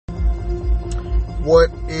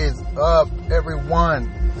What is up,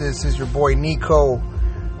 everyone? This is your boy Nico,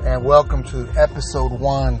 and welcome to episode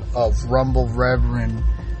 1 of Rumble Reverend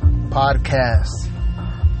Podcast.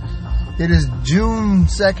 It is June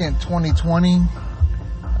 2nd, 2020.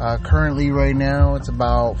 Currently, right now, it's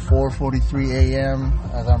about 4:43 a.m.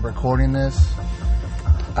 as I'm recording this.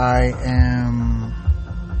 I am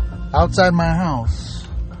outside my house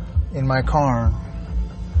in my car,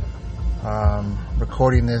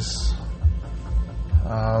 recording this.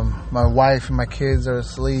 My wife and my kids are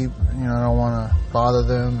asleep. I don't want to bother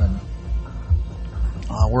them,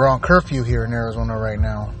 and we're on curfew here in Arizona right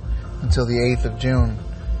now until the 8th of June.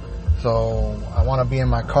 So I want to be in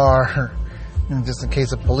my car just in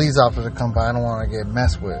case a police officer come by. I don't want to get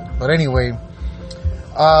messed with. But anyway,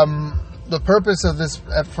 the purpose of this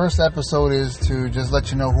first episode is to just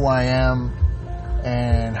let you know who I am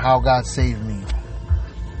and how God saved me.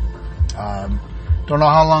 Don't know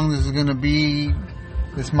how long this is going to be.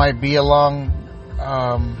 This might be a long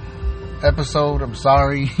episode. I'm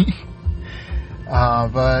sorry.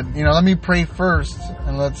 But, let me pray first,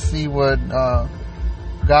 and let's see what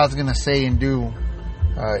God's going to say and do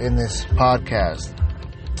in this podcast.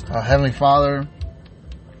 Heavenly Father,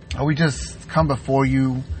 we just come before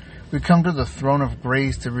you. We come to the throne of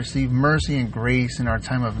grace to receive mercy and grace in our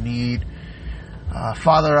time of need.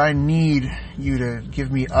 Father, I need you to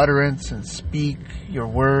give me utterance and speak your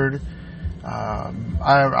word.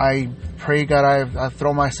 I pray, God, I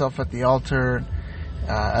throw myself at the altar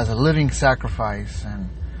as a living sacrifice, and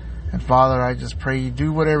Father, I just pray you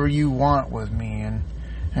do whatever you want with me,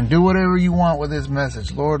 and do whatever you want with this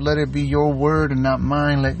message. Lord, let it be your word and not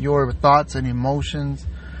mine. Let your thoughts and emotions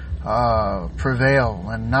prevail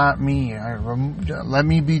and not me. Let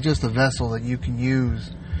me be just a vessel that you can use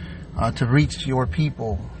to reach your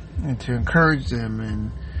people and to encourage them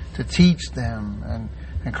and to teach them and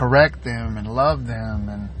correct them and love them.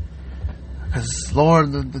 And because,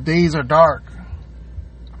 Lord, the days are dark,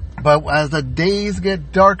 but as the days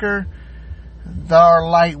get darker, our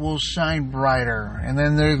light will shine brighter. And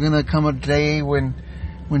then there's going to come a day when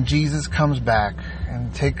Jesus comes back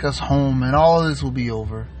and take us home, and all of this will be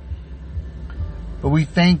over. But we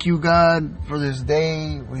thank you, God, for this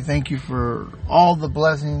day. We thank you for all the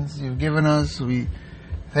blessings you've given us. We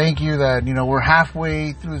thank you that, we're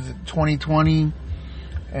halfway through 2020.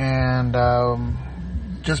 And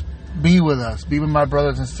just be with us. Be with my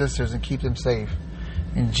brothers and sisters and keep them safe.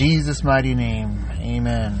 In Jesus' mighty name,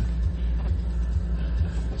 amen.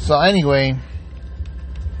 So anyway,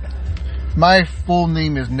 my full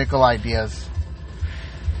name is Nikolai Diaz.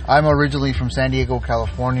 I'm originally from San Diego,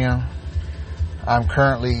 California. I'm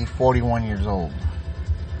currently 41 years old.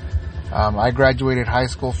 I graduated high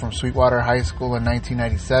school from Sweetwater High School in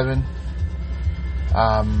 1997.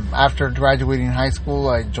 After graduating high school,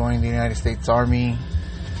 I joined the United States Army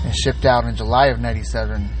and shipped out in July of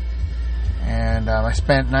 97. And I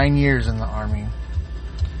spent 9 years in the Army.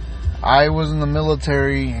 I was in the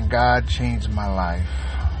military, and God changed my life.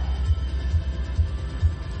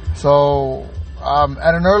 So,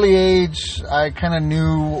 at an early age, I kind of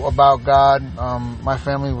knew about God. My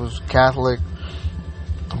family was Catholic,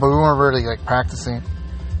 but we weren't really practicing.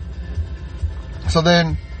 So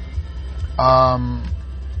then, I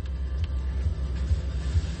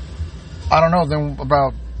don't know, then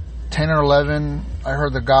about 10 or 11, I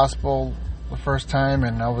heard the gospel the first time,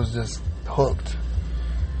 and I was just hooked.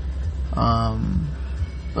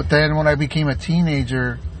 But then when I became a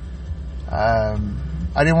teenager, I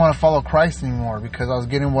didn't want to follow Christ anymore because I was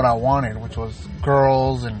getting what I wanted, which was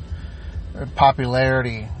girls and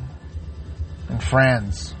popularity and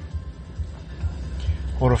friends.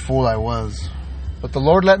 What a fool I was. But the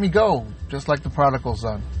Lord let me go, just like the prodigal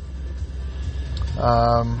son.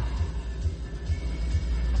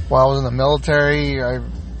 While I was in the military, I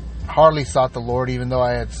hardly sought the Lord, even though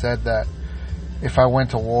I had said that if I went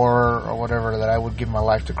to war or whatever, that I would give my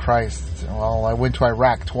life to Christ. Well, I went to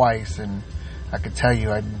Iraq twice, and I could tell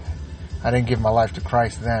you I didn't give my life to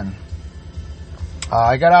Christ then.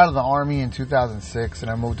 I got out of the Army in 2006,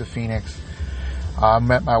 and I moved to Phoenix. I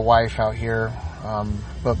met my wife out here.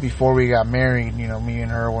 But before we got married, me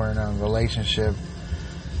and her were in a relationship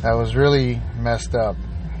that was really messed up.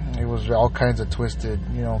 It was all kinds of twisted,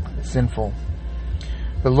 sinful.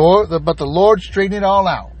 But the Lord straightened it all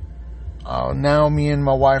out. Now me and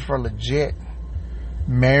my wife are legit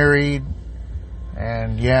married,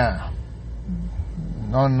 and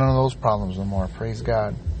none of those problems no more. Praise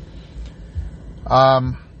God.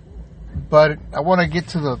 But I want to get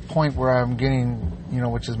to the point where I'm getting,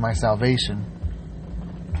 which is my salvation.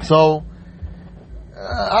 So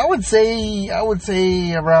I would say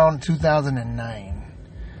around 2009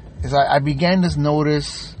 is I began to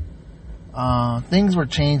notice things were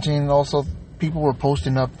changing. Also, people were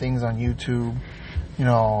posting up things on YouTube,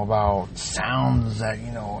 about sounds that,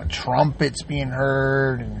 trumpets being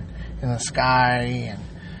heard in the sky,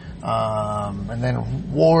 and then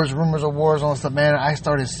rumors of wars, all that stuff. Man, I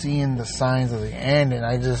started seeing the signs of the end, and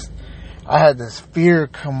I had this fear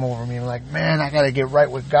come over me. Like, man, I gotta get right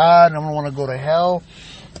with God, and I don't want to go to hell.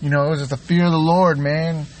 It was just the fear of the Lord,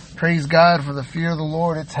 man. Praise God for the fear of the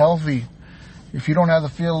Lord. It's healthy. If you don't have the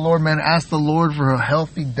fear of the Lord, man, ask the Lord for a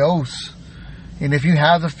healthy dose. And if you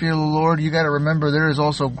have the fear of the Lord, you got to remember there is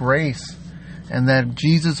also grace. And that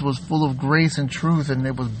Jesus was full of grace and truth, and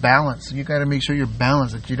it was balanced. So you got to make sure you're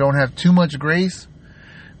balanced. That you don't have too much grace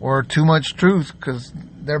or too much truth, because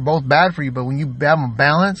they're both bad for you. But when you have them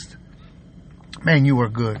balanced, man, you are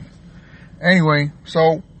good. Anyway,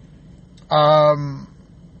 so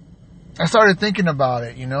I started thinking about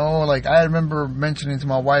it, like I remember mentioning to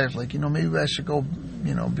my wife, like, maybe I should go,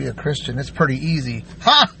 be a Christian. It's pretty easy.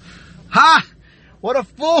 Ha! What a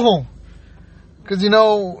fool! Because,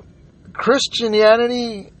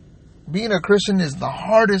 Christianity, being a Christian is the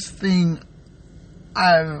hardest thing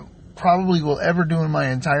I probably will ever do in my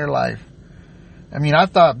entire life. I mean, I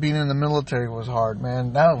thought being in the military was hard,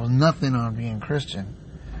 man. That was nothing on being Christian.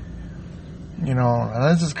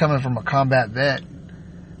 And this is coming from a combat vet.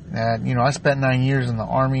 And, I spent 9 years in the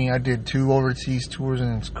Army. I did 2 overseas tours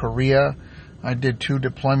in Korea. I did 2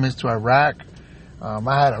 deployments to Iraq. I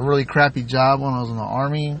had a really crappy job when I was in the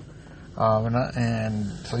Army.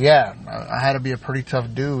 So I had to be a pretty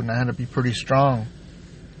tough dude, and I had to be pretty strong.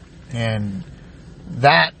 And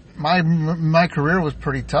that, my career was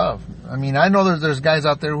pretty tough. I mean, I know there's guys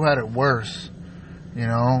out there who had it worse,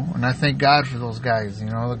 and I thank God for those guys,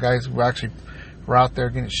 the guys who actually were out there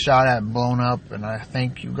getting shot at and blown up. And I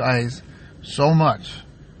thank you guys so much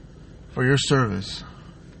for your service.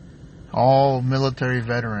 All military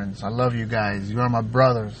veterans. I love you guys. You are my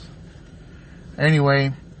brothers.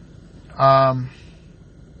 Anyway, where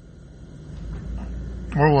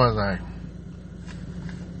was I?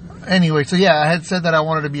 Anyway, so I had said that I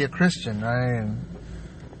wanted to be a Christian, right? And,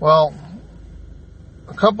 well,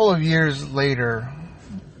 a couple of years later,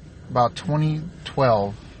 about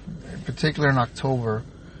 2012, in particular in October,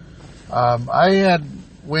 I had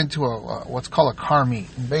went to what's called a car meet.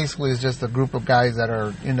 And basically, it's just a group of guys that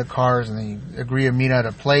are into cars, and they agree to meet at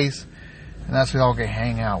a place, and that's where they all get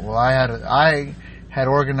hang out. Well, I had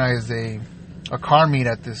organized a car meet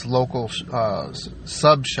at this local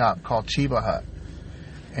sub shop called Chiba Hut,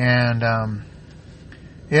 and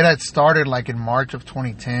it had started like in March of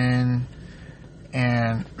 2010,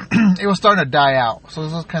 and it was starting to die out. So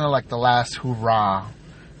this was kind of like the last hurrah,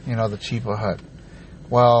 the Chiba Hut.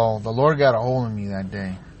 Well, the Lord got a hold of me that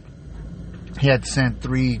day. He had sent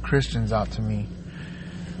 3 Christians out to me,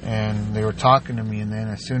 and they were talking to me, and then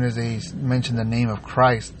as soon as they mentioned the name of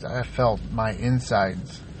Christ, I felt my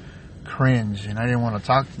insides cringe, and I didn't want to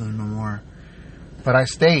talk to them no more. But I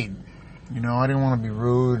stayed. I didn't want to be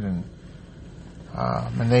rude, and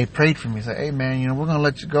they prayed for me. They said, "Hey, man, we're going to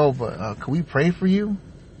let you go, but can we pray for you?"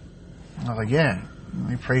 I was like, "Yeah." And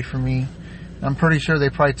they prayed for me. I'm pretty sure they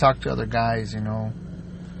probably talked to other guys,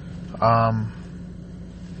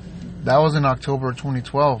 That was in October of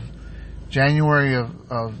 2012. January of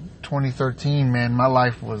 2013, man, my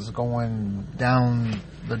life was going down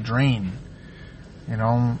the drain.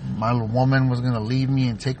 My woman was going to leave me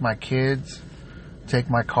and take my kids, take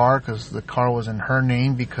my car, because the car was in her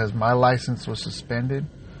name because my license was suspended.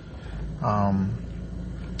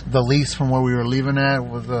 The lease from where we were leaving at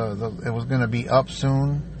was it was going to be up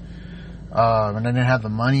soon, and I didn't have the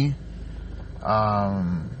money.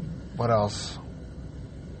 What else?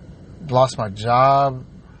 Lost my job.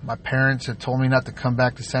 My parents had told me not to come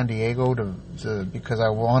back to San Diego because I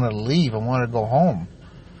wanted to leave. I wanted to go home,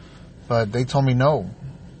 but they told me no.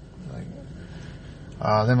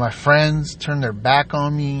 Then my friends turned their back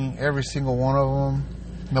on me. Every single one of them.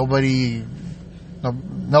 Nobody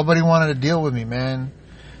wanted to deal with me, man.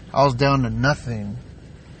 I was down to nothing.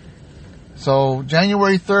 So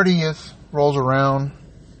January 30th rolls around.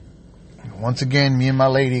 Once again, me and my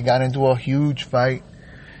lady got into a huge fight.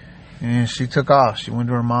 And she took off. She went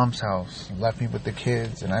to her mom's house, left me with the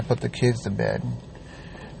kids, and I put the kids to bed. And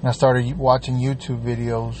I started watching YouTube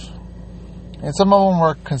videos. And some of them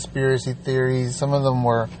were conspiracy theories. Some of them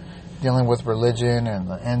were dealing with religion and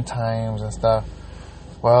the end times and stuff.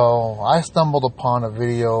 Well, I stumbled upon a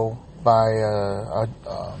video by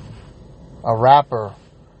a rapper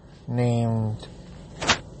named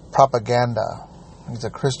Propaganda. He's a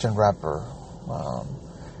Christian rapper.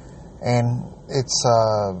 And it's...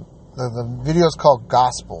 the video is called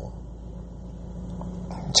Gospel.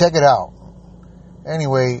 Check it out.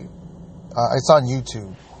 Anyway, it's on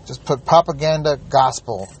YouTube. Just put Propaganda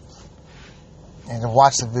Gospel and then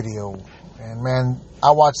watch the video. And man,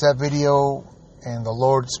 I watched that video and the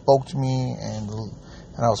Lord spoke to me and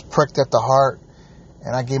I was pricked at the heart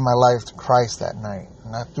and I gave my life to Christ that night.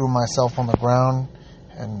 And I threw myself on the ground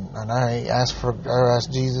and I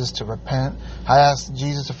asked Jesus to repent. I asked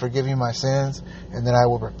Jesus to forgive me my sins and then I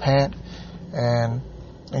would repent. And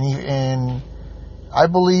I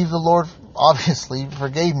believe the Lord obviously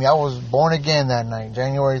forgave me. I was born again that night,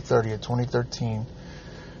 January 30th, 2013.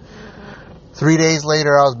 3 days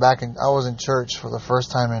later, I was in church for the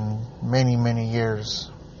first time in many, many years.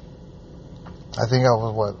 I think I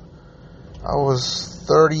was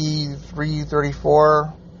 33,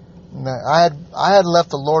 34. I had left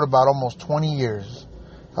the Lord about almost 20 years.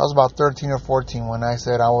 I was about 13 or 14 when I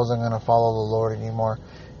said I wasn't going to follow the Lord anymore.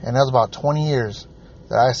 And that was about 20 years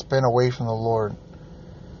that I spent away from the Lord.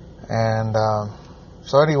 And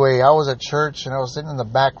so anyway, I was at church and I was sitting in the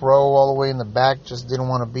back row, all the way in the back, just didn't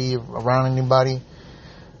want to be around anybody.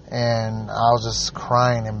 And I was just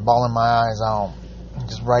crying and bawling my eyes out, and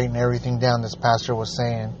just writing everything down this pastor was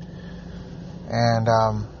saying. And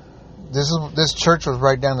this church was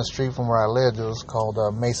right down the street from where I lived. It was called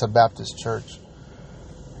Mesa Baptist Church.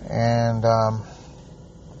 And I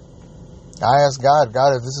asked God,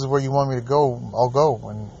 if this is where you want me to go, I'll go.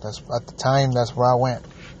 And at the time, that's where I went.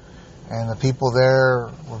 And the people there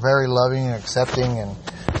were very loving and accepting. And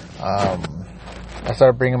I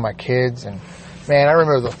started bringing my kids. And man, I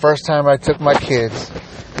remember the first time I took my kids.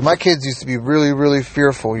 My kids used to be really, really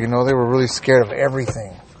fearful. You know, they were really scared of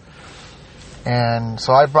everything. And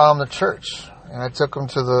so I brought them to church. And I took them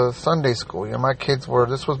to the Sunday school. You know, my kids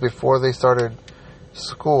this was before they started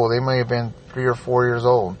school. They may have been 3 or 4 years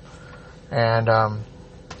old. And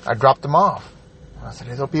I dropped them off. I said,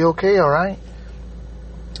 it'll be okay, all right?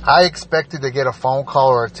 I expected to get a phone call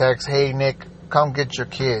or a text, hey, Nick, come get your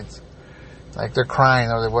kids. Like they're crying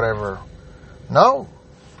or whatever. No.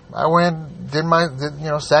 I went,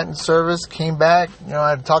 sat in service, came back. You know, I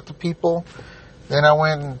had talked to people. Then I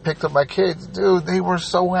went and picked up my kids. Dude, they were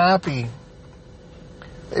so happy.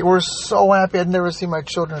 They were so happy. I'd never seen my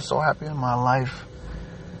children so happy in my life.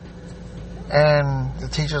 And the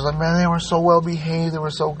teacher's like, man, they were so well behaved. They were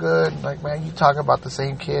so good. Like, man, you talk about the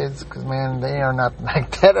same kids. Because, man, they are not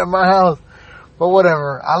like that at my house. But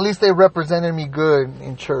whatever. At least they represented me good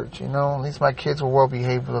in church, you know. At least my kids were well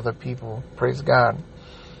behaved with other people. Praise God.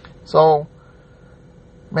 So,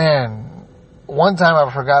 man, one time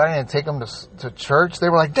I forgot I didn't take them to church. They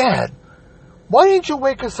were like, Dad, why didn't you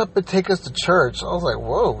wake us up and take us to church? I was like,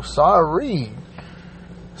 whoa, sorry.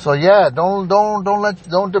 So yeah, don't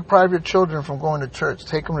deprive your children from going to church.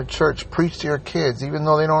 Take them to church. Preach to your kids, even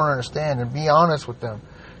though they don't understand, and be honest with them.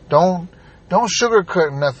 Don't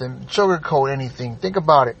sugarcoat nothing. Sugarcoat anything. Think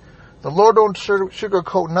about it. The Lord don't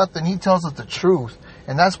sugarcoat nothing. He tells us the truth,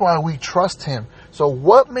 and that's why we trust Him. So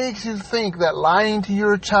what makes you think that lying to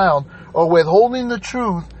your child or withholding the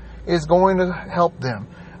truth is going to help them?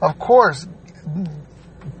 Of course,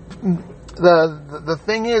 the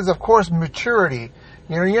thing is, of course, maturity.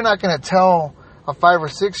 You know, you're not going to tell a 5 or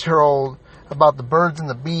 6 year old about the birds and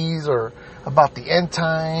the bees or about the end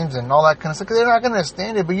times and all that kind of stuff, because they're not going to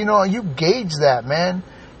understand it. But you know, you gauge that, man.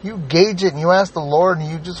 You gauge it and you ask the Lord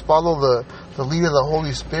and you just follow the lead of the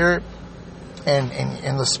Holy Spirit,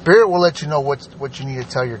 and the Spirit will let you know what you need to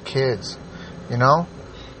tell your kids, you know.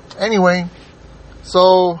 Anyway,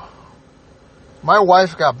 so my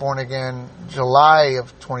wife got born again July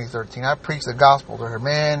of 2013. I preached the gospel to her,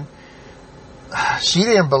 man. She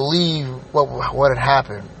didn't believe what had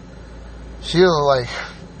happened. She's like,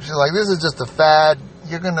 this is just a fad.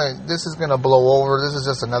 This is gonna blow over. This is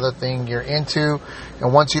just another thing you're into.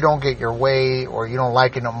 And once you don't get your way or you don't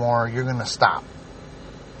like it no more, you're gonna stop.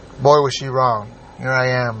 Boy, was she wrong. Here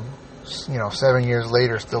I am, 7 years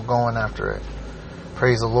later, still going after it.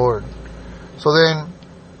 Praise the Lord. So then,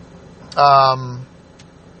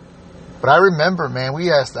 but I remember, man, we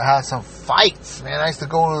used to have some fights, man. I used to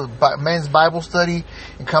go to men's Bible study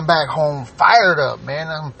and come back home fired up, man.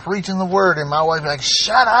 I'm preaching the word, and my wife be like,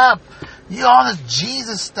 shut up. You all this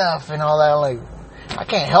Jesus stuff and all that. I'm like, I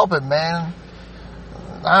can't help it, man.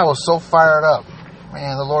 I was so fired up.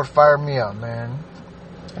 Man, the Lord fired me up, man.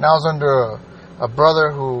 And I was under a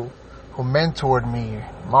brother who mentored me,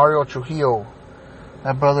 Mario Trujillo.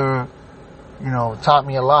 That brother, taught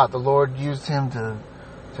me a lot. The Lord used him to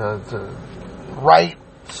write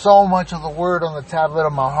so much of the word on the tablet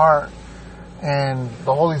of my heart, and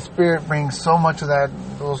the Holy Spirit brings so much of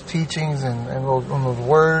those teachings and those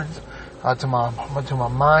words to my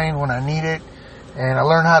mind when I need it. And I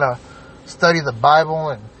learned how to study the Bible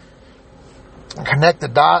and connect the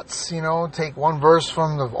dots, take one verse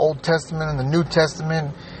from the Old Testament and the New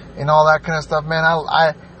Testament and all that kind of stuff, man.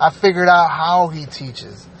 I figured out how he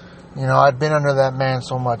teaches. I'd been under that man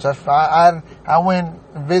so much. I went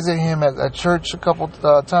and visited him at church a couple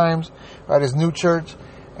times, at his new church,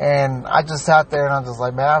 and I just sat there and I was just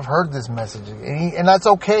like, man, I've heard this message, and that's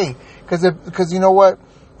okay, because you know what?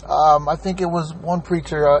 I think it was one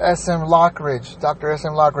preacher, Dr. S.M.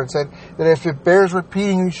 Lockridge said that if it bears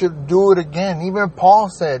repeating, you should do it again. Even Paul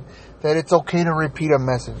said that it's okay to repeat a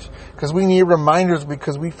message, because we need reminders,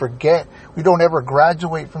 because we forget. We don't ever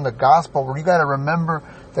graduate from the gospel, where you got to remember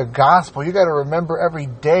the gospel. You got to remember every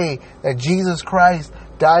day that Jesus Christ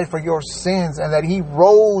died for your sins, and that he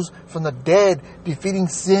rose from the dead, defeating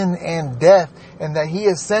sin and death, and that he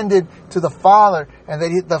ascended to the Father, and that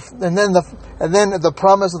then the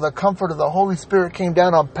promise of the comfort of the Holy Spirit came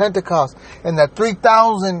down on Pentecost, and that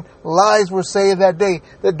 3,000 lives were saved that day.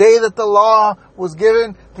 The day that the law was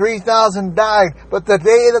given, 3,000 died, but the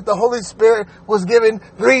day that the Holy Spirit was given,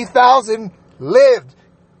 3,000 lived.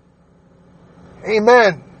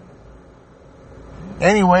 Amen.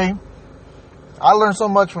 Anyway, I learned so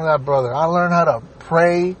much from that brother. I learned how to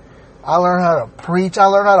pray. I learned how to preach. I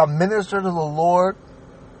learned how to minister to the Lord.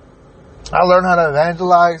 I learned how to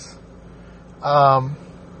evangelize. I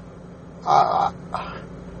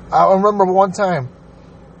remember one time,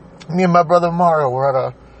 me and my brother Mario were at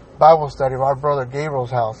a Bible study at our brother Gabriel's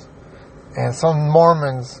house, and some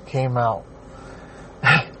Mormons came out.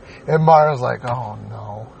 And Mario's like, oh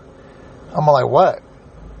no. I'm like, what?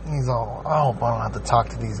 He's all, I hope I don't have to talk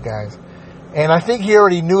to these guys. And I think he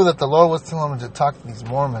already knew that the Lord was telling him to talk to these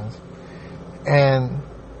Mormons. And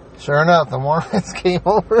sure enough, the Mormons came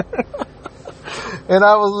over. And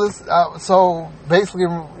I was listening. So basically,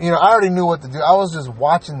 I already knew what to do. I was just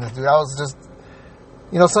watching this dude. I was just,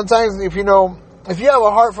 sometimes if you have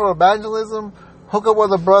a heart for evangelism, hook up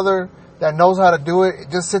with a brother that knows how to do it.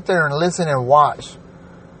 Just sit there and listen and watch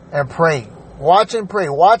and pray. Watch and pray.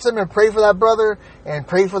 Watch them and pray for that brother, and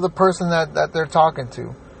pray for the person that they're talking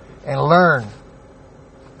to, and learn.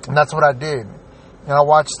 And that's what I did. And I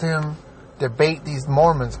watched him debate these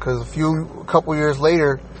Mormons, because a couple years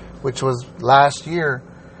later, which was last year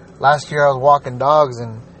I was walking dogs,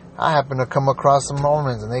 and I happened to come across some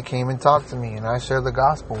Mormons, and they came and talked to me, and I shared the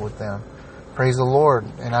gospel with them. Praise the Lord.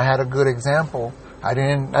 And I had a good example. I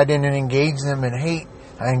didn't engage them in hate.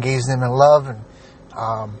 I engaged them in love,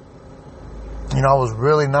 and I was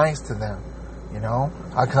really nice to them,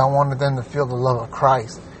 because I wanted them to feel the love of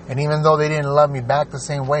Christ. And even though they didn't love me back the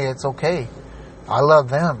same way, it's okay. I love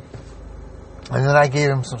them. And then I gave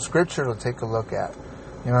them some scripture to take a look at.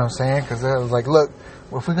 You know what I'm saying? Because I was like, look,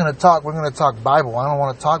 if we're going to talk Bible. I don't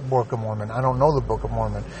want to talk Book of Mormon. I don't know the Book of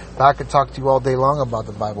Mormon. But I could talk to you all day long about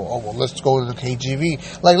the Bible. Oh, well, let's go to the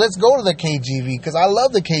KJV. Like, let's go to the KJV, because I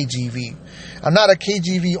love the KJV. I'm not a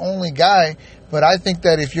KJV only guy, but I think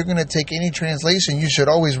that if you're going to take any translation, you should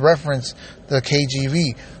always reference the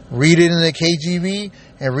KJV. Read it in the KJV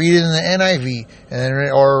and read it in the NIV,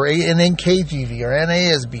 or in KJV or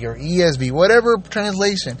NASB or ESV, whatever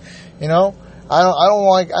translation. I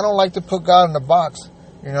don't like to put God in a box.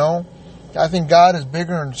 I think God is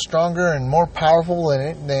bigger and stronger and more powerful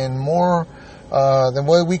than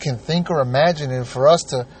what we can think or imagine. And for us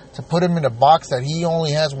to put him in a box that he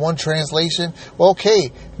only has one translation, well,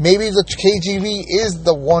 okay, maybe the KJV is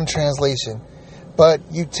the one translation, but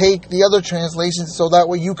you take the other translations so that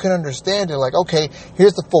way you can understand it. Like, okay,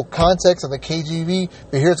 here's the full context of the KJV,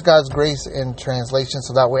 but here's God's grace in translation,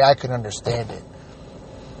 so that way I can understand it.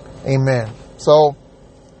 Amen. So,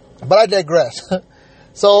 but I digress.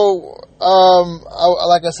 So,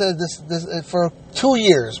 like I said, this for 2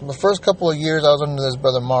 years, the first couple of years I was under this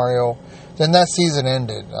brother Mario. Then that season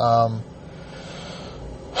ended.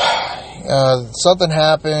 Something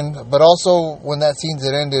happened, but also when that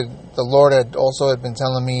season ended, the Lord had been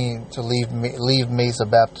telling me to leave Mesa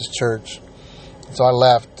Baptist Church. So I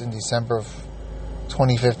left in December of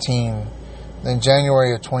 2015. Then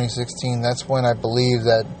January of 2016, that's when I believed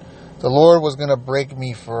that the Lord was going to break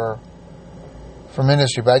me for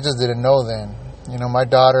ministry, but I just didn't know then. My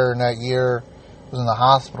daughter in that year was in the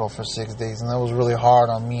hospital for 6 days, and that was really hard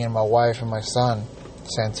on me and my wife and my son,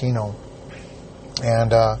 Santino.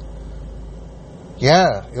 And,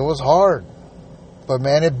 it was hard. But,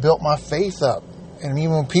 man, it built my faith up. And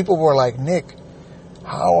even when people were like, Nick,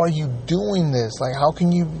 how are you doing this? Like, how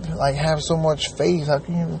can you, have so much faith? How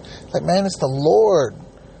can you, man, it's the Lord.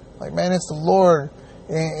 It's the Lord.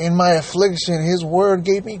 In my affliction, His word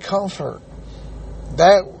gave me comfort.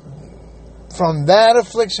 From that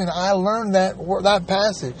affliction, I learned that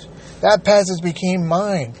passage. That passage became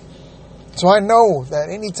mine. So I know that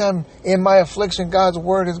anytime in my affliction, God's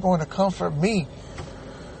word is going to comfort me.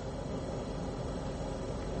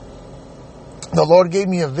 The Lord gave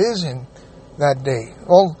me a vision that day.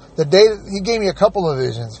 Well, the day He gave me a couple of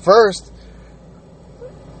visions. First,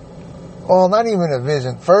 well, not even a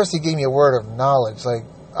vision. First, He gave me a word of knowledge. Like,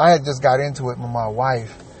 I had just got into it with my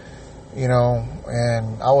wife, you know,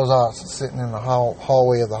 and I was sitting in the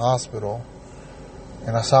hallway of the hospital,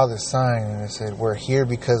 and I saw this sign, and it said, "We're here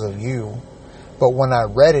because of you." But when I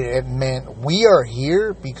read it, it meant, we are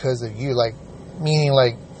here because of you. Like, meaning,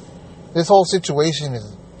 like, this whole situation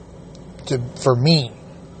is for me.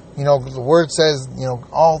 You know, the word says, you know,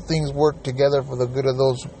 all things work together for the good of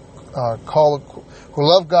those who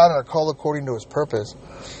love God and are called according to His purpose.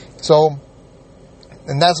 So,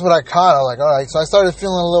 and that's what I caught. I was like, all right. So I started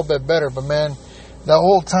feeling a little bit better. But man, the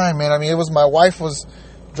whole time, man, I mean, it was my wife was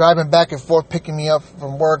driving back and forth, picking me up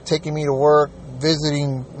from work, taking me to work,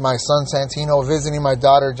 visiting my son Santino, visiting my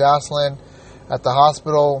daughter Jocelyn at the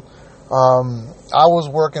hospital. I was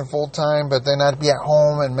working full time, but then I'd be at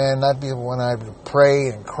home, and man, that'd be when I'd pray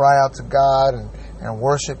and cry out to God and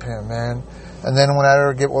worship Him, man. And then when I'd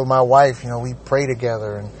ever get with my wife, you know, we pray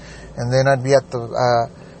together, and then I'd be at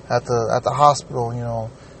the hospital, you know,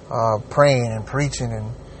 praying and preaching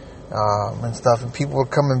and stuff, and people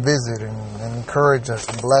would come and visit and encourage us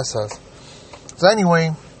and bless us. So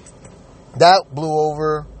anyway, that blew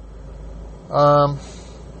over.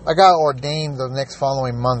 I got ordained the next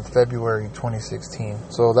following month, February 2016.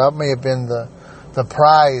 So that may have been the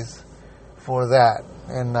prize for that.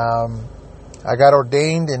 And I got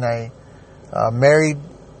ordained, and I married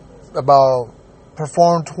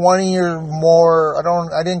performed 20 or more.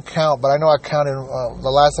 I didn't count, but I know I counted. The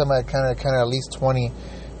last time I counted at least 20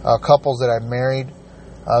 couples that I married,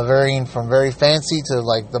 varying from very fancy to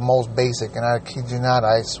like the most basic. And I kid you not,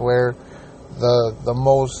 I swear, the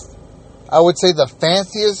most, I would say the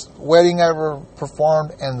fanciest wedding I ever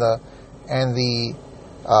performed and the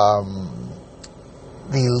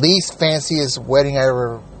least fanciest wedding I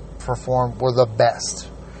ever performed were the best.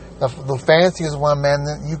 The fanciest one, man,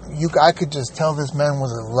 I could just tell this man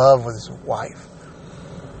was in love with his wife.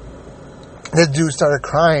 This dude started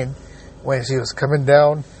crying when she was coming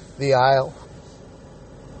down the aisle.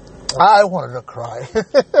 I wanted to cry.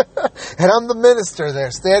 And I'm the minister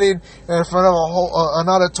there, standing in front of an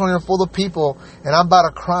auditorium full of people, and I'm about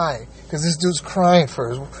to cry because this dude's crying for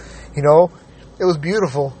his, you know, it was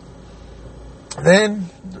beautiful. Then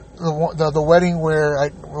the wedding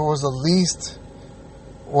where was the least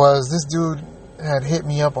was this dude had hit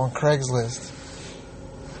me up on Craigslist,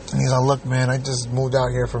 and he's like, "Look, man, I just moved out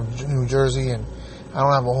here from New Jersey, and I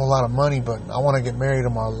don't have a whole lot of money, but I want to get married to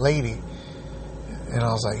my lady." And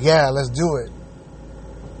I was like, "Yeah, let's do it."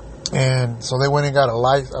 And so they went and got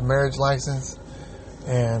a marriage license,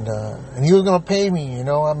 and he was gonna pay me. You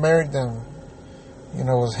know, I married them. You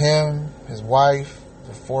know, it was him, his wife,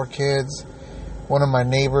 the 4 kids, one of my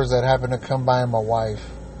neighbors that happened to come by, and my wife.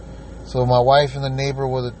 So my wife and the neighbor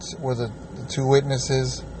were the 2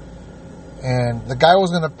 witnesses, and the guy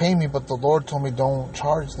was gonna pay me, but the Lord told me don't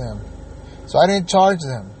charge them, so I didn't charge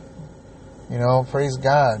them. You know, praise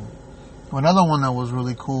God. Another one that was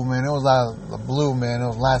really cool, man, it was out of the blue, man. It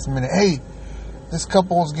was last minute. "Hey, this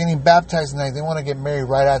couple is getting baptized tonight. They want to get married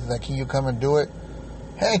right after that. Can you come and do it?"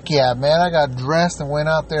 Heck yeah, man. I got dressed and went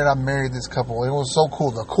out there, and I married this couple. It was so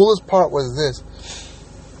cool. The coolest part was this.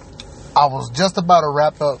 I was just about to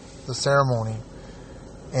wrap up the ceremony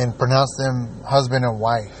and pronounce them husband and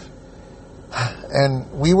wife. And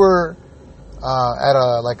we were at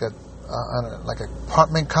a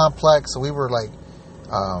apartment complex. So we were like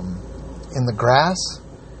in the grass,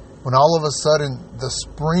 when all of a sudden the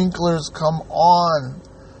sprinklers come on,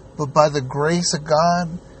 but by the grace of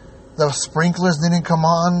God, the sprinklers didn't come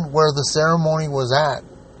on where the ceremony was at.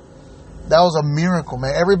 That was a miracle,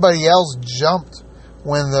 man. Everybody else jumped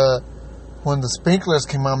when the sprinklers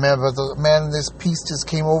came on, man. But this peace just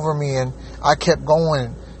came over me, and I kept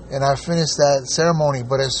going, and I finished that ceremony.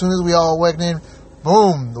 But as soon as we all went in,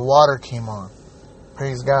 boom, the water came on.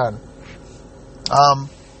 Praise God.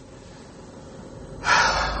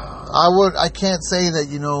 I can't say that,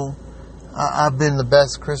 you know, I've been the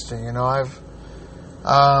best Christian. You know, I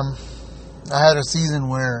had a season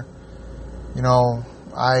where, you know,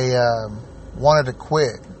 I wanted to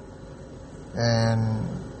quit, and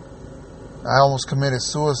I almost committed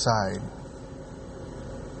suicide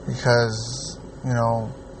because, you know,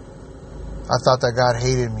 I thought that God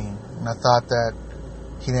hated me, and I thought that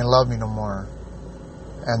He didn't love me no more,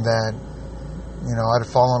 and that, you know, I'd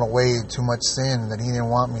fallen away too much sin, that He didn't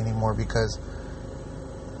want me anymore because,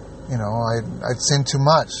 you know, I'd sinned too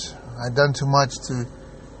much. I'd done too much to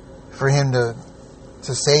for him to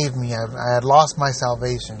save me. I had lost my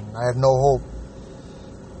salvation. I had no hope.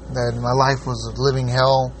 That my life was a living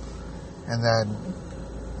hell, and that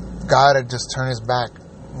God had just turned his back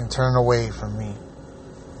and turned away from me.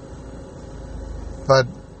 But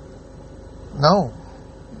no.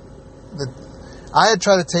 I had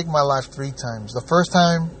tried to take my life 3 times. The first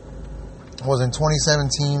time was in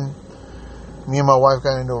 2017. Me and my wife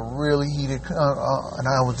got into a really heated, and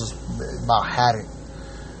I was just about had it.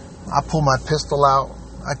 I pulled my pistol out.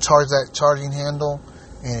 I charged that charging handle,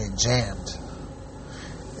 and it jammed.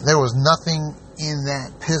 There was nothing in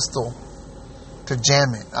that pistol to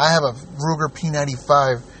jam it. I have a Ruger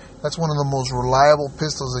P95. That's one of the most reliable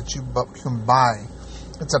pistols that you can buy.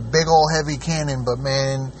 It's a big old heavy cannon, but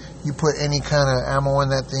man, you put any kind of ammo in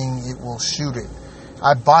that thing, it will shoot it.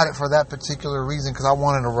 I bought it for that particular reason because I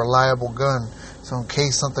wanted a reliable gun. So in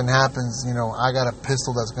case something happens, I got a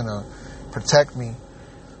pistol that's going to protect me.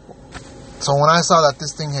 So when I saw that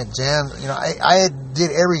this thing had jammed, I did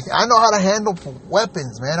everything. I know how to handle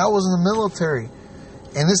weapons, man. I was in the military.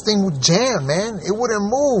 And this thing would jam, man. It wouldn't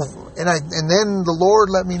move. And then the Lord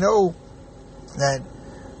let me know that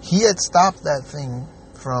he had stopped that thing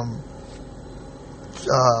from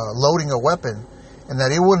loading a weapon. And that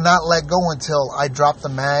it would not let go until I dropped the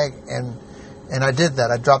mag. And I did that.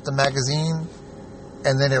 I dropped the magazine.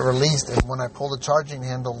 And then it released. And when I pulled the charging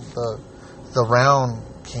handle, the round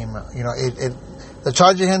came out. The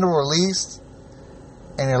charging handle released,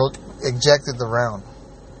 and it ejected the round.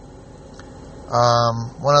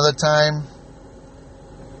 One other time,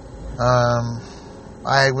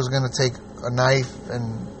 I was going to take a knife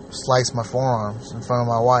and slice my forearms in front of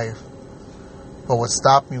my wife, but what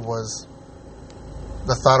stopped me was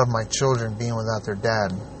the thought of my children being without their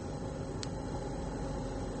dad.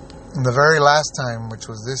 And the very last time, which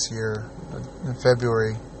was this year in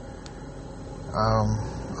February,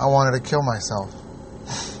 I wanted to kill myself.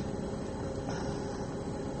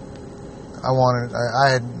 I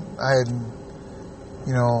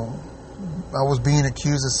was being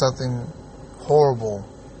accused of something horrible.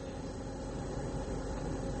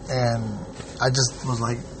 And I just was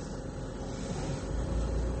like,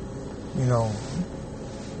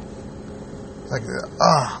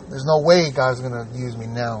 there's no way God's going to use me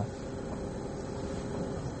now.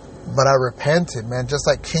 But I repented, man, just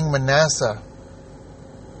like King Manasseh.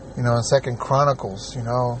 In 2 Chronicles,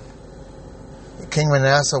 King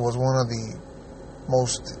Manasseh was one of the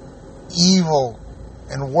most evil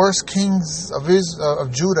and worst kings of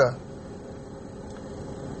Judah.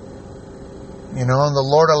 And the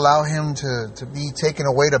Lord allowed him to be taken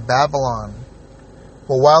away to Babylon.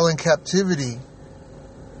 But while in captivity,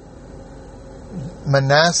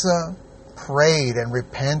 Manasseh prayed and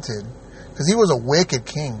repented because he was a wicked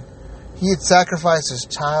king. He had sacrificed his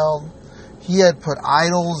child. He had put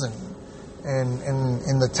idols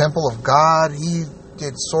in the temple of God. He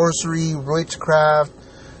did sorcery, witchcraft.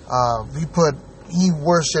 He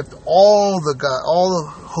worshipped all the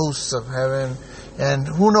hosts of heaven, and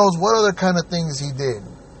who knows what other kind of things he did.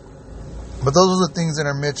 But those are the things that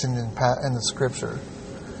are mentioned in the scripture.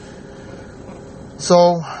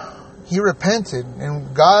 So he repented,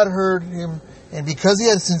 and God heard him, and because he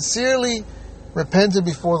had sincerely repented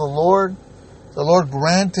before the Lord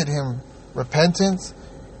granted him repentance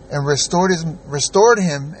and restored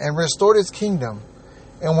him and restored his kingdom.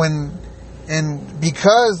 And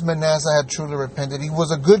because Manasseh had truly repented, he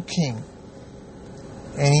was a good king,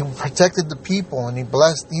 and he protected the people, and he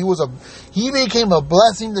became a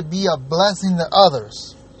blessing to be a blessing to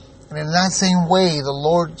others. And in that same way, the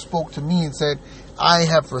Lord spoke to me and said, I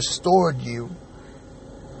have restored you.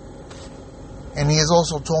 And he has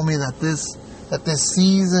also told me that this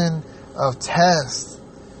season of test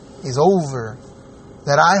is over.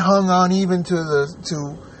 That I hung on even to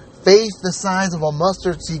faith the size of a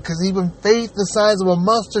mustard seed, because even faith the size of a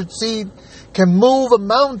mustard seed can move a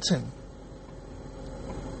mountain.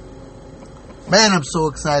 Man, I'm so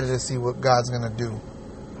excited to see what God's going to do,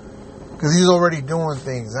 because he's already doing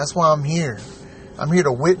things. That's why I'm here. I'm here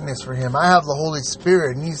to witness for him. I have the Holy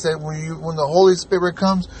Spirit, and he said when the Holy Spirit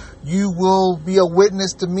comes, you will be a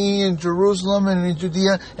witness to me in Jerusalem and in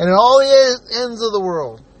Judea and in all the ends of the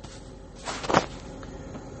world.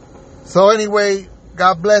 So anyway,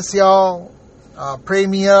 God bless y'all. Pray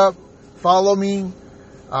me up. Follow me.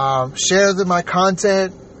 Share my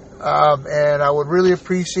content. And I would really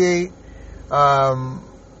appreciate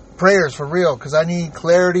prayers for real, because I need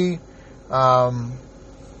clarity.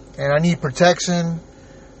 And I need protection.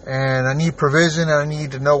 And I need provision. And I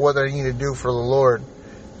need to know what I need to do for the Lord.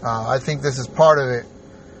 I think this is part of it.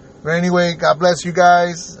 But anyway, God bless you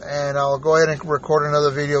guys. And I'll go ahead and record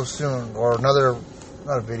another video soon. Or another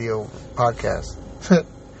not a video, podcast.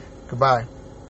 Goodbye.